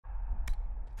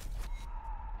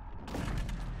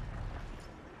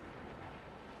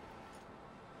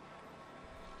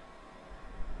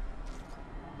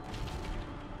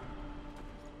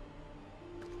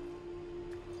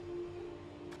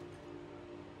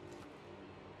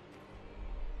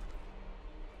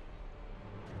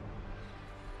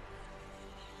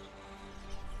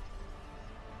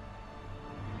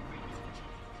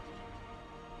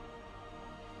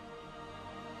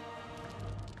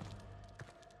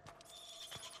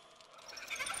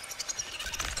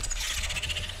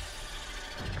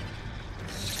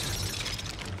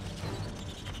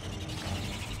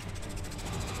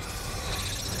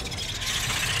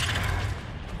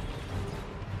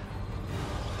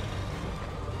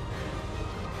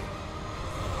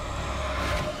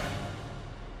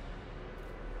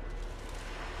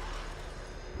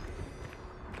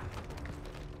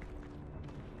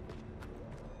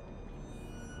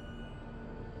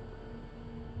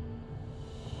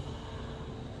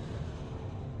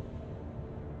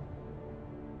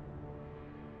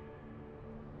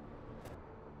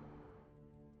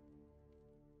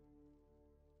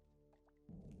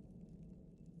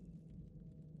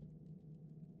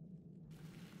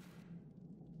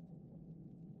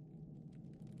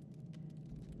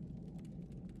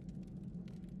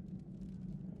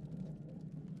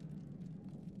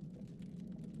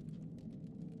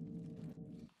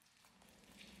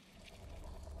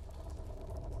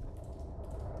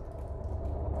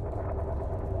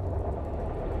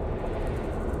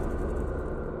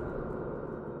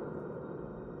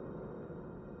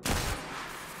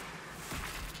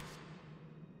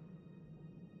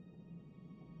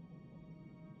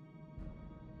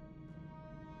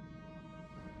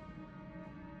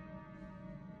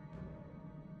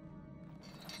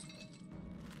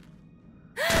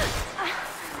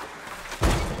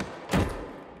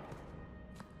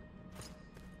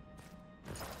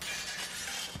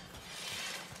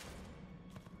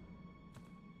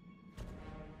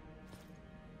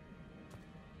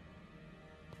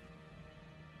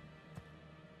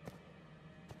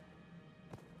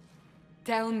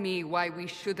Tell me why we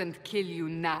shouldn't kill you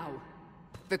now.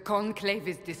 The Conclave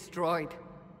is destroyed.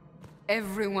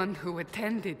 Everyone who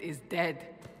attended is dead.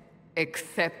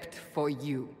 Except for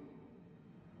you.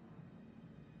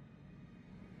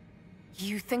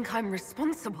 You think I'm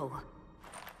responsible?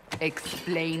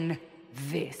 Explain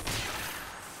this.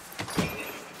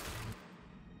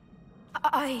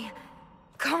 I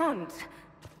can't.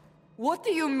 What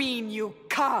do you mean you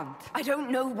can't? I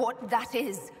don't know what that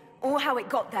is, or how it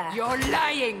got there. You're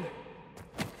lying!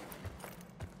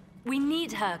 We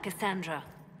need her, Cassandra.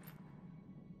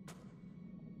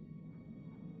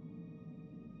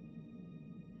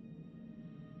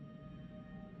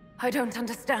 I don't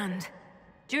understand.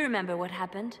 Do you remember what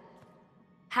happened?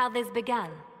 How this began?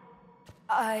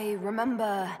 I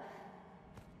remember...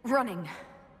 running.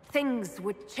 Things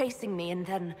were chasing me, and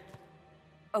then...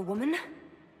 a woman?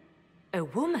 A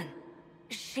woman?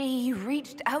 She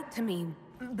reached out to me,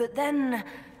 but then...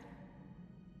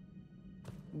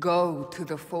 Go to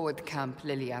the forward camp,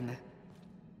 Liliana.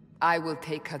 I will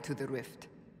take her to the rift.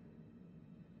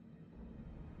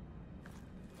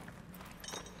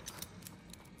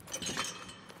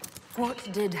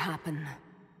 What did happen?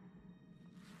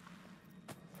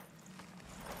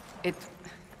 It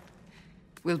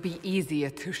will be easier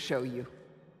to show you.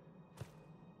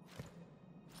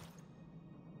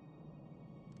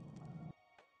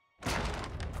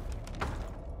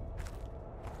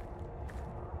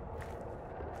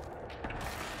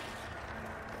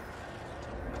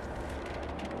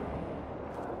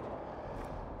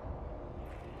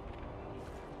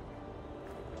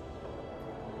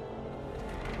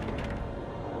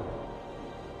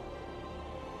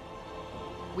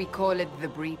 We call it the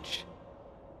Breach.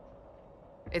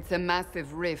 It's a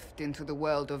massive rift into the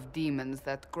world of demons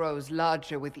that grows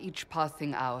larger with each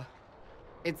passing hour.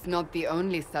 It's not the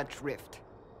only such rift,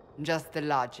 just the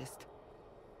largest.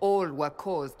 All were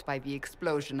caused by the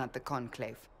explosion at the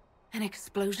Conclave. An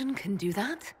explosion can do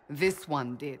that? This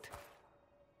one did.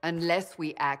 Unless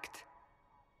we act,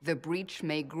 the Breach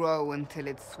may grow until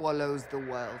it swallows the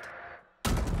world.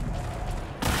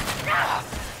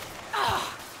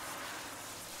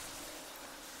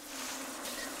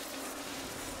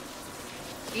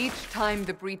 Each time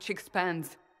the Breach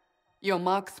expands, your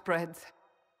mark spreads,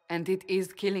 and it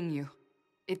is killing you.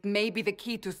 It may be the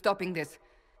key to stopping this,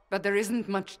 but there isn't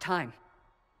much time.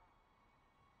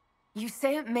 You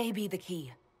say it may be the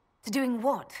key. To doing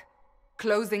what?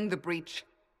 Closing the Breach.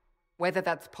 Whether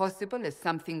that's possible is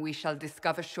something we shall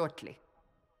discover shortly.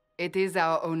 It is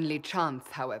our only chance,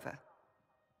 however.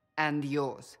 And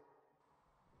yours.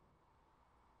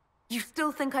 You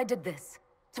still think I did this?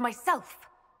 To myself?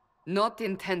 Not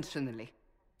intentionally.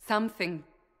 Something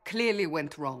clearly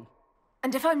went wrong.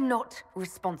 And if I'm not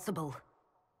responsible?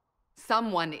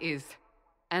 Someone is,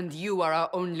 and you are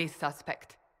our only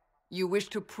suspect. You wish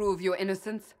to prove your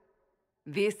innocence?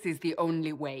 This is the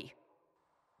only way.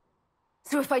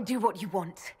 So if I do what you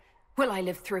want, will I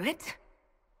live through it?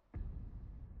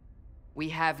 We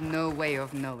have no way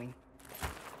of knowing.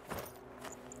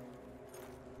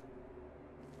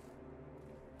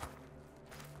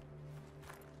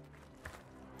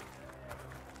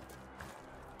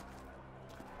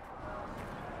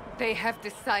 They have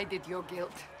decided your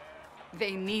guilt.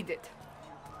 They need it.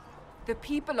 The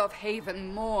people of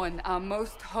Haven mourn our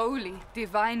most holy,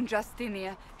 divine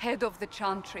Justinia, head of the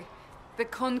Chantry. The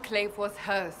Conclave was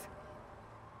hers.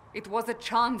 It was a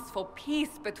chance for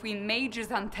peace between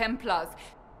mages and Templars.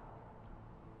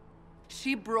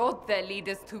 She brought their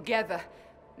leaders together.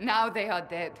 Now they are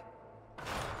dead.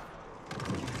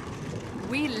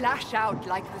 We lash out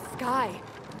like the sky,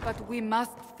 but we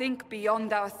must think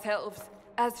beyond ourselves.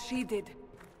 As she did.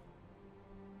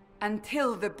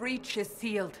 Until the Breach is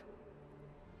sealed.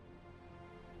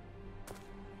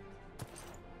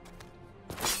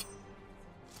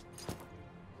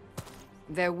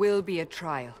 There will be a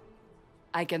trial.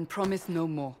 I can promise no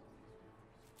more.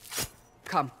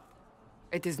 Come.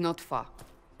 It is not far.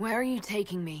 Where are you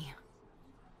taking me?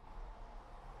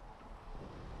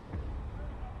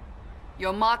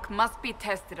 Your mark must be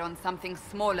tested on something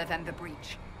smaller than the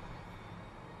Breach.